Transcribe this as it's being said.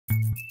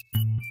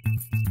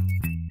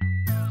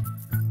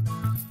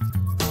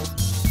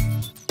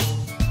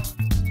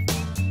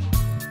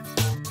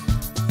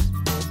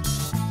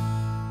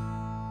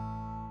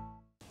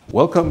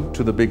Welcome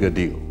to The Bigger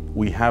Deal.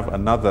 We have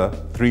another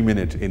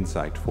 3-minute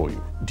insight for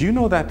you. Do you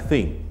know that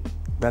thing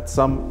that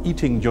some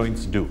eating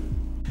joints do?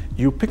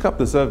 You pick up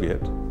the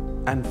serviette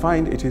and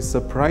find it is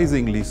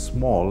surprisingly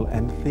small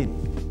and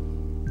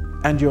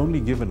thin, and you're only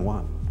given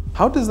one.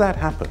 How does that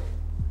happen?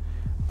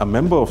 A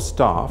member of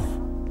staff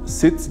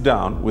sits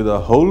down with a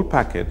whole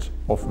packet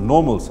of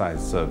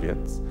normal-sized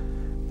serviettes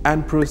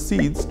and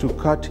proceeds to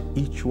cut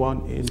each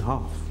one in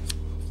half.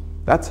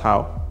 That's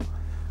how.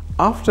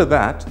 After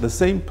that, the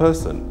same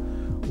person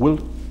will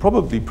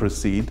probably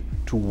proceed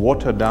to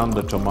water down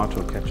the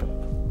tomato ketchup.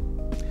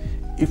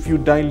 If you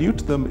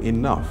dilute them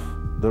enough,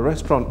 the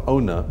restaurant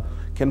owner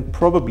can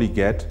probably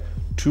get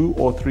 2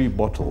 or 3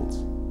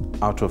 bottles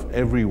out of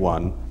every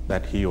one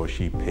that he or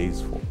she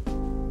pays for.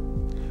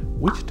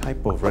 Which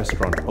type of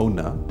restaurant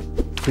owner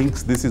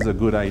thinks this is a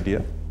good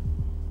idea?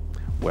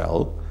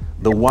 Well,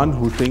 the one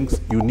who thinks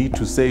you need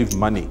to save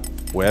money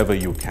wherever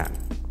you can.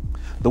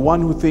 The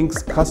one who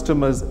thinks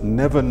customers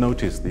never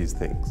notice these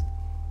things.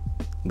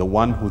 The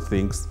one who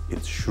thinks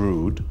it's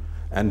shrewd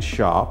and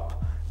sharp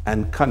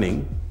and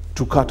cunning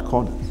to cut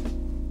corners.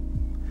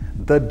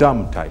 The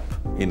dumb type,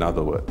 in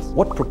other words.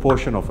 What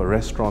proportion of a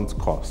restaurant's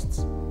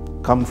costs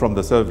come from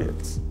the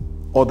serviettes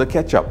or the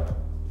ketchup?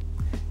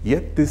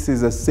 Yet this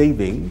is a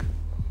saving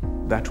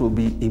that will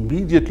be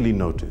immediately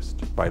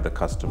noticed by the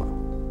customer.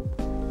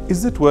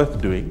 Is it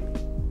worth doing?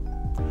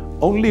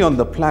 Only on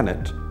the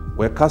planet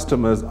where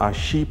customers are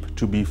sheep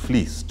to be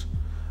fleeced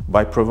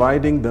by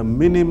providing the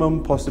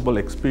minimum possible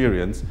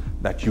experience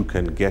that you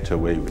can get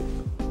away with,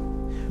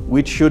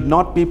 which should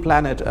not be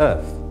planet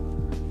Earth,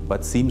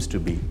 but seems to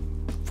be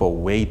for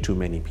way too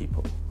many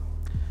people.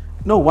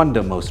 No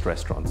wonder most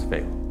restaurants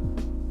fail.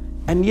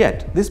 And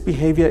yet, this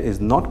behavior is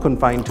not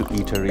confined to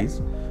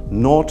eateries,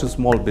 nor to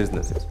small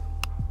businesses.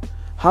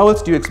 How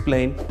else do you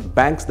explain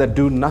banks that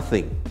do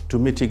nothing to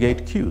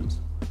mitigate queues?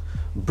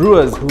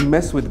 Brewers who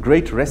mess with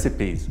great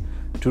recipes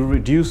to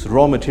reduce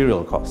raw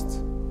material costs.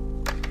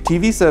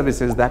 TV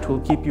services that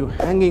will keep you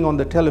hanging on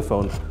the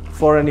telephone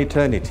for an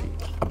eternity.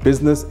 A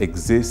business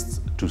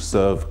exists to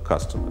serve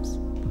customers.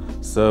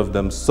 Serve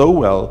them so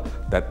well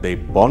that they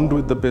bond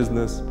with the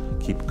business,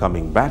 keep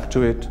coming back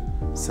to it,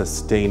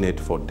 sustain it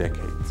for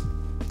decades.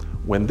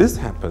 When this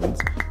happens,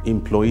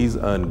 employees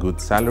earn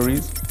good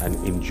salaries and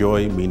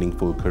enjoy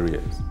meaningful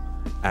careers.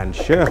 And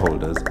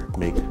shareholders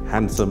make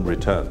handsome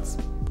returns.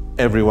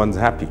 Everyone's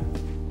happy.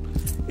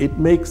 It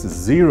makes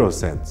zero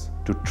sense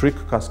to trick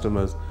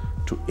customers,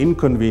 to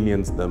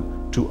inconvenience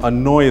them, to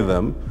annoy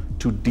them,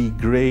 to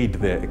degrade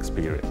their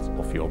experience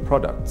of your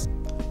products.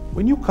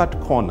 When you cut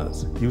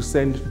corners, you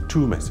send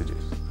 2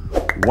 messages.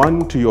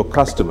 One to your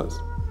customers,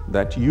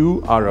 that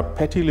you are a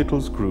petty little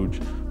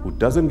Scrooge who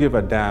doesn't give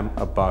a damn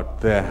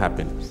about their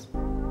happiness.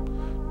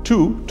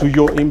 2 to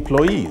your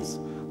employees,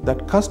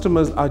 that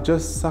customers are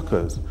just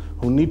suckers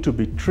who need to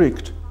be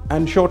tricked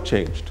and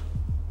shortchanged.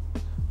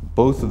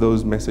 Both of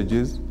those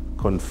messages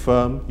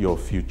confirm your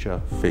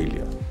future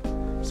failure.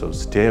 So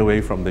stay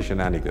away from the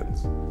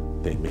shenanigans.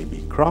 They may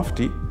be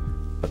crafty,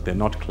 but they're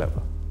not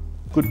clever.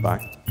 Goodbye.